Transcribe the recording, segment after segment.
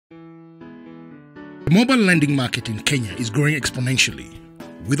The mobile lending market in Kenya is growing exponentially,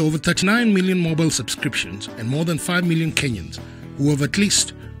 with over 39 million mobile subscriptions and more than 5 million Kenyans who have at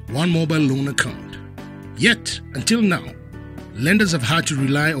least one mobile loan account. Yet, until now, lenders have had to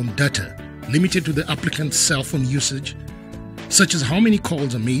rely on data limited to the applicant's cell phone usage, such as how many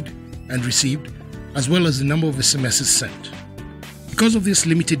calls are made and received, as well as the number of SMSs sent. Because of this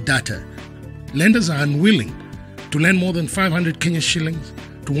limited data, lenders are unwilling to lend more than 500 Kenya shillings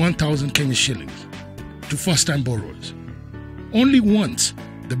to 1,000 Kenya shillings to first-time borrowers. Only once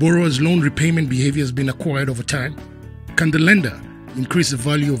the borrower's loan repayment behavior has been acquired over time can the lender increase the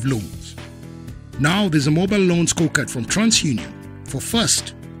value of loans. Now there's a mobile loan scorecard from TransUnion for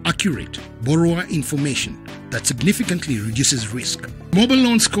fast, accurate borrower information that significantly reduces risk. Mobile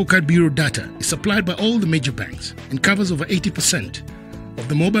loan scorecard bureau data is supplied by all the major banks and covers over 80% of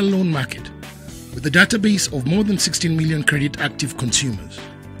the mobile loan market, with a database of more than 16 million credit active consumers.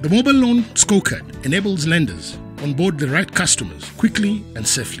 The mobile loan scorecard enables lenders onboard the right customers quickly and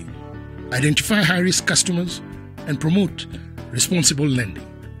safely, identify high-risk customers, and promote responsible lending,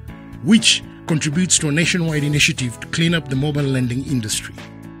 which contributes to a nationwide initiative to clean up the mobile lending industry.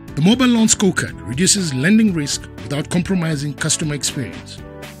 The mobile loan scorecard reduces lending risk without compromising customer experience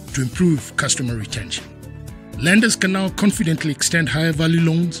to improve customer retention. Lenders can now confidently extend higher value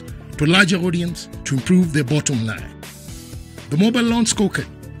loans to a larger audience to improve their bottom line. The mobile loan scorecard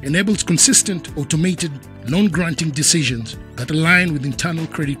enables consistent, automated loan granting decisions that align with internal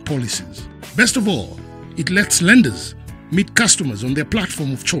credit policies. Best of all, it lets lenders meet customers on their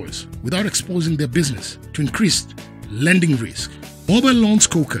platform of choice without exposing their business to increased lending risk. Mobile loan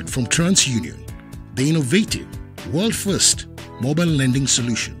scorecard from TransUnion, the innovative, world-first mobile lending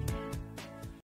solution.